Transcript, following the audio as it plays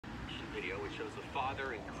video which shows a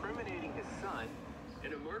father incriminating his son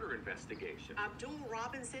in a murder investigation. Abdul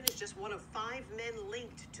Robinson is just one of 5 men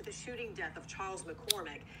linked to the shooting death of Charles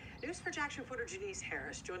McCormick. News4JAX reporter Janice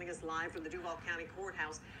Harris joining us live from the Duval County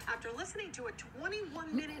Courthouse after listening to a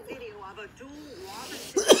 21-minute video of Abdul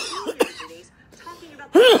Robinson Jr. Janice talking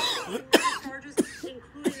about the charges,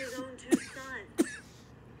 including his own 2 sons.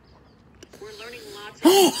 We're learning lots of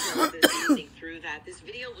details this evening through that. This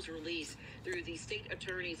video was released through the state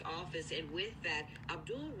attorney's office, and with that,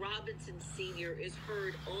 Abdul Robinson Sr. is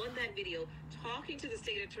heard on that video talking to the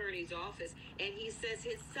state attorney's office, and he says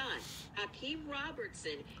his son, Hakeem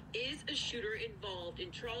Robertson, is a shooter involved in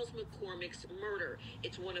Charles McCormick's murder.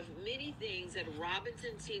 It's one of many things that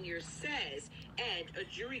Robinson Sr. says, and a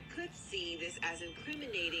jury could see this as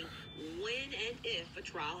incriminating when and if a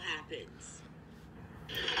trial happens.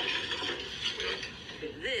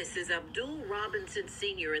 This is Abdul Robinson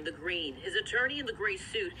Sr. in the green, his attorney in the gray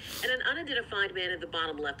suit, and an unidentified man at the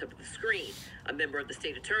bottom left of the screen. A member of the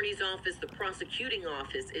state attorney's office, the prosecuting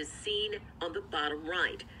office, is seen on the bottom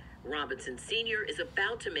right. Robinson Sr. is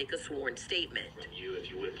about to make a sworn statement. You,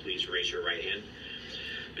 if you would, please raise your right hand.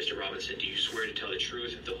 Mr. Robinson, do you swear to tell the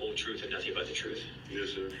truth, the whole truth, and nothing but the truth?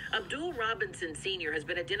 Yes, sir. Abdul Robinson Sr. has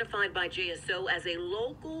been identified by JSO as a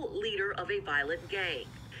local leader of a violent gang.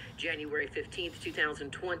 January 15th,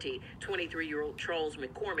 2020, 23-year-old Charles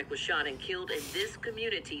McCormick was shot and killed in this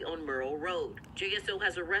community on Merle Road. JSO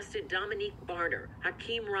has arrested Dominique Barner,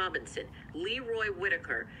 Hakeem Robinson, Leroy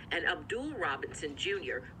Whitaker, and Abdul Robinson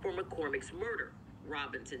Jr. for McCormick's murder.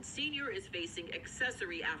 Robinson Sr. is facing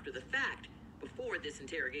accessory after the fact before this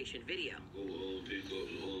interrogation video.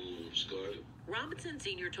 Robinson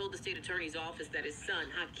Sr. told the state attorney's office that his son,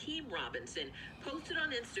 Hakeem Robinson, posted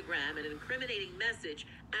on Instagram an incriminating message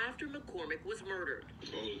after McCormick was murdered.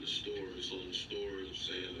 All of the stories on the stories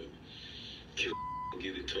saying that kill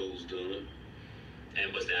get the toes done.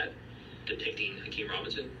 And was that depicting Hakeem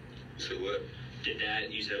Robinson? So what? Did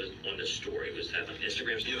that, you said it was on the story, was that like an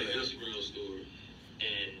Instagram story? Yeah, Instagram story.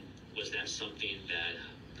 And was that something that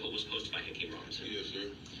was posted by Hakeem Robinson? Yes, sir.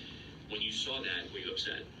 When you saw that, were you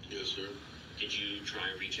upset? Yes, sir. Did you try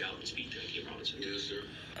and reach out and speak to Hakeem Robinson? Yes, sir.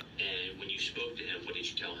 And when you spoke to him, what did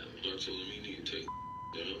you tell him? I told him he need to take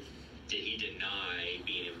down. Did he deny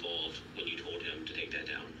being involved when you told him to take that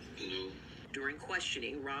down? No. During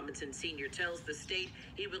questioning, Robinson Sr. tells the state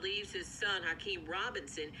he believes his son, Hakeem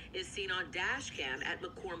Robinson, is seen on dash cam at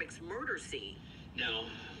McCormick's murder scene. Now,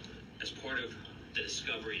 as part of the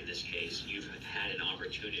discovery in this case, you've had an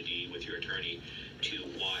opportunity with your attorney to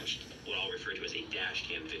watch what I'll refer to as a dash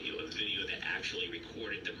cam video, a video that actually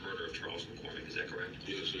recorded the murder of Charles McCormick. Is that correct?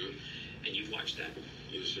 Yes, sir. And you've watched that?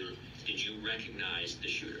 Yes, sir. Did you recognize the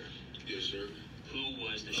shooter? Yes, sir. Who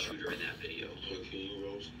was the shooter in that video? Hakeem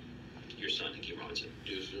Robinson. Your son, Hakeem Robinson?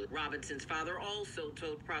 Yes, sir. Robinson's father also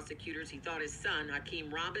told prosecutors he thought his son,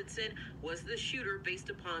 Hakeem Robinson, was the shooter based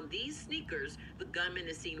upon these sneakers the gunman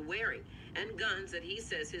is seen wearing, and guns that he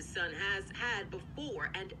says his son has had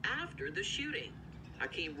before and after the shooting.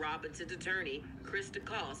 Hakeem Robinson's attorney, Chris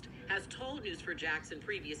DeCoste, has told News4JAX in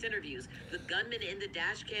previous interviews the gunman in the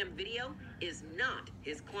dashcam video is not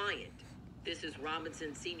his client. This is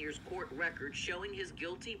Robinson Sr.'s court record showing his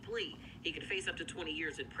guilty plea. He could face up to 20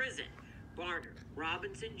 years in prison. Barner,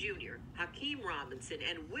 Robinson Jr., Hakeem Robinson,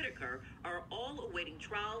 and Whitaker are all awaiting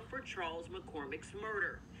trial for Charles McCormick's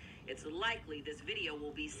murder. It's likely this video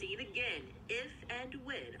will be seen again if and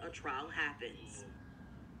when a trial happens.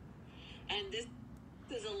 And this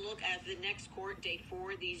is a look at the next court date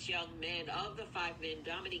for these young men. Of the 5 men,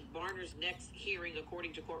 Dominique Barner's next hearing,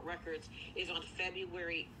 according to court records, is on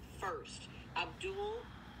February 1st. Abdul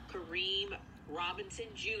Kareem Robinson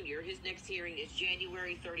Jr., his next hearing is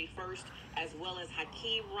January 31st, as well as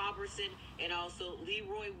Hakeem Robertson and also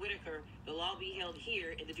Leroy Whitaker. They'll all be held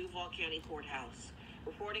here in the Duval County Courthouse.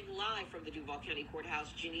 Reporting live from the Duval County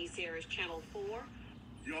Courthouse, Janice Harris, Channel 4.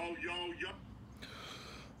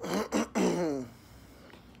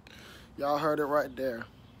 Y'all heard it right there.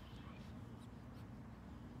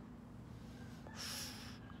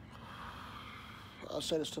 I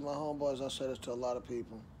say this to my homeboys. I say this to a lot of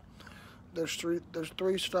people. There's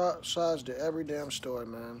three sides to every damn story,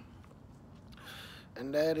 man.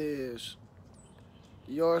 And that is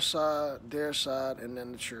your side, their side, and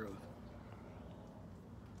then the truth.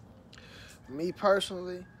 Me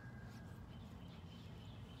personally,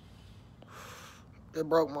 it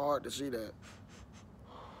broke my heart to see that.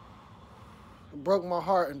 It broke my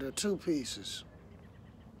heart into 2 pieces.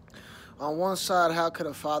 On one side, how could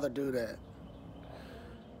a father do that?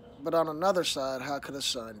 But on another side, how could a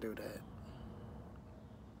son do that?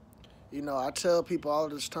 You know, I tell people all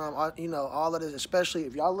of this time, all of this, especially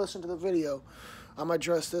if y'all listen to the video, I'm going to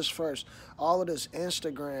address this first. All of this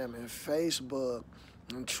Instagram and Facebook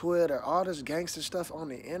and Twitter, all this gangster stuff on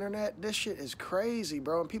the internet, this shit is crazy,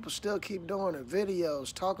 bro. And people still keep doing it.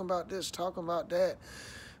 Videos, talking about this, talking about that,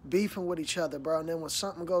 beefing with each other, bro. And then when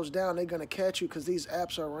something goes down, they're going to catch you because these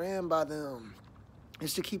apps are ran by them.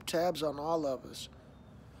 It's to keep tabs on all of us.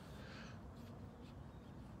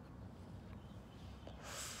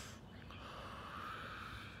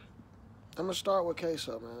 I'm going to start with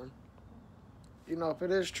Queso, man. You know, if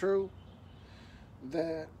it is true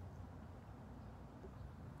that,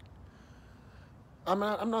 I'm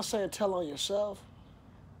not saying tell on yourself,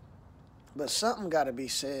 but something got to be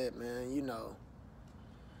said, man. You know,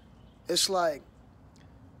 it's like,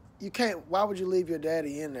 you can't, why would you leave your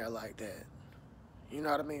daddy in there like that? You know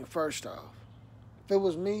what I mean? First off, if it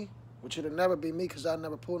was me, which it'll never be me because I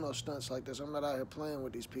never pull no stunts like this. I'm not out here playing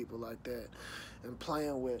with these people like that and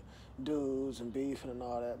playing with dudes and beefing and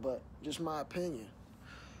all that, but just my opinion.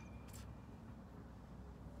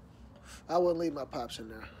 I wouldn't leave my pops in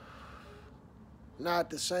there. Now, at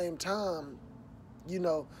the same time, you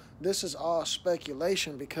know, this is all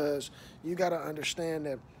speculation because you got to understand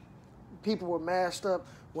that people were masked up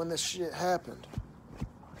when this shit happened.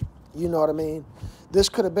 You know what I mean? This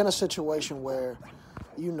could have been a situation where,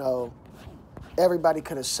 you know, everybody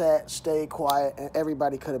could have sat, stayed quiet, and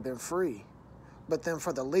everybody could have been free. But then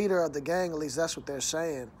for the leader of the gang, at least that's what they're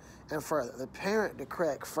saying, and for the parent to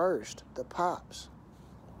crack first, the pops,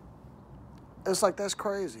 it's like, that's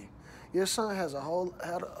crazy. Your son has a whole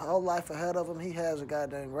life ahead of him. He has a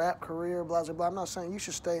goddamn rap career, blah, blah, blah. I'm not saying you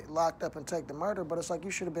should stay locked up and take the murder, but it's like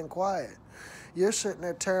you should have been quiet. You're sitting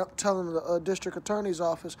there telling the district attorney's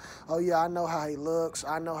office, oh, yeah, I know how he looks.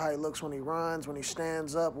 I know how he looks when he runs, when he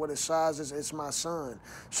stands up, what his size is. It's my son.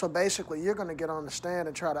 So basically, you're going to get on the stand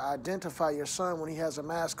and try to identify your son when he has a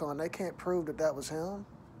mask on. They can't prove that that was him.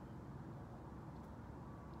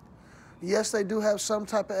 Yes, they do have some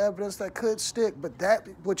type of evidence that could stick, but that,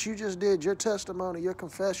 what you just did, your testimony, your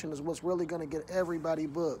confession is what's really going to get everybody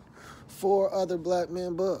booked. 4 other black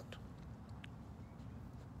men booked.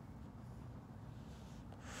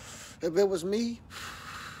 If it was me,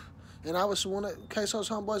 and I was one of Queso's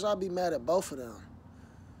homeboys, I'd be mad at both of them.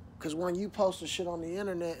 Because when you posted shit on the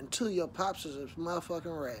internet, and 2 of your pops is a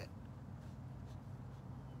motherfucking rat.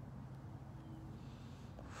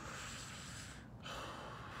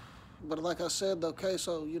 But like I said, though,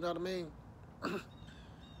 Queso, you know what I mean?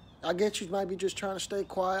 I get you might be just trying to stay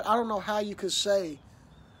quiet. I don't know how you could say,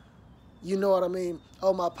 you know what I mean,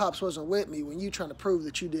 oh, my pops wasn't with me when you trying to prove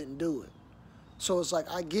that you didn't do it. So it's like,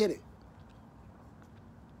 I get it.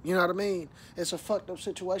 You know what I mean? It's a fucked up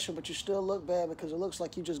situation, but you still look bad because it looks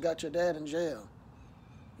like you just got your dad in jail.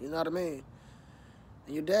 You know what I mean?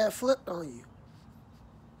 And your dad flipped on you.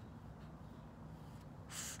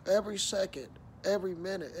 Every second, every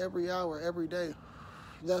minute, every hour, every day,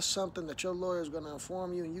 that's something that your lawyer is going to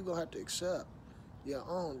inform you and you're going to have to accept. Your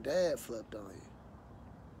own dad flipped on you.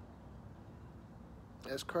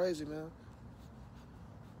 That's crazy, man.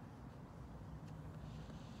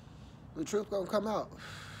 The truth going to come out.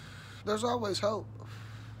 There's always hope.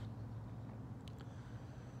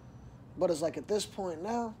 But it's like at this point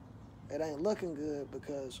now, it ain't looking good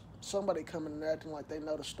because somebody coming and acting like they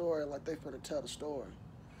know the story, like they finna tell the story.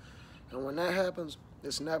 And when that happens,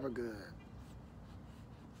 it's never good.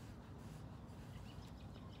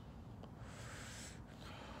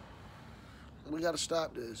 We got to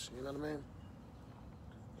stop this, you know what I mean?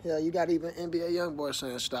 Yeah, you got even NBA YoungBoy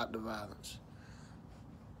saying stop the violence.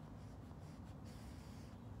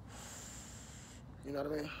 You know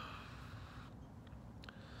what I mean?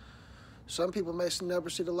 Some people may never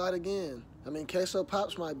see the light again. I mean, Queso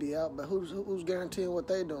Pops might be out, but who's guaranteeing what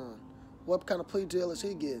they doing? What kind of plea deal is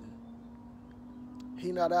he getting?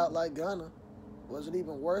 He not out like Gunna. Was it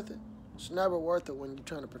even worth it? It's never worth it when you're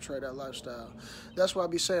trying to portray that lifestyle. That's why I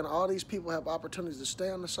be saying all these people have opportunities to stay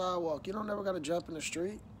on the sidewalk. You don't never got to jump in the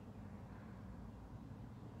street.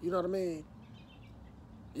 You know what I mean?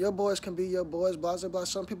 Your boys can be your boys, blah, blah, blah.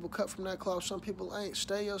 Some people cut from that cloth, some people ain't.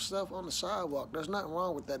 Stay yourself on the sidewalk. There's nothing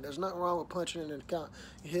wrong with that. There's nothing wrong with punching in the count,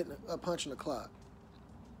 hitting punching the clock.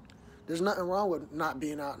 There's nothing wrong with not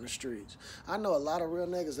being out in the streets. I know a lot of real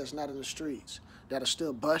niggas that's not in the streets that'll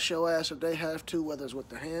still bust your ass if they have to, whether it's with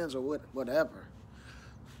their hands or with whatever.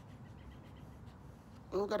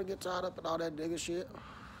 You don't got to get tied up in all that nigga shit.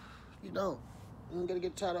 You don't. You don't got to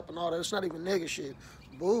get tied up in all that. It's not even nigga shit.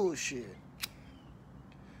 Bullshit.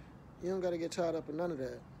 You don't got to get tied up in none of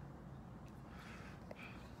that.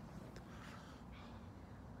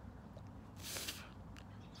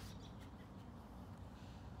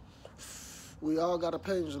 We all got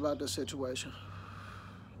opinions about this situation,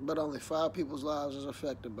 but only 5 people's lives is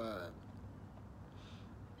affected by it.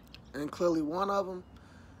 And clearly one of them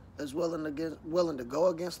is willing to go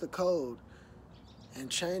against the code and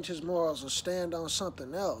change his morals and stand on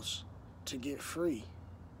something else to get free.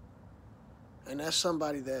 And that's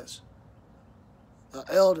somebody that's an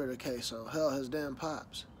elder to Queso. Hell, his damn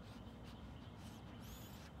pops.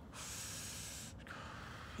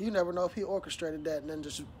 You never know if he orchestrated that and then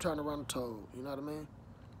just trying to run a toad. You know what I mean?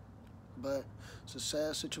 But it's a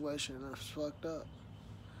sad situation and it's fucked up.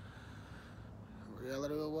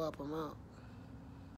 Reality will wipe him out.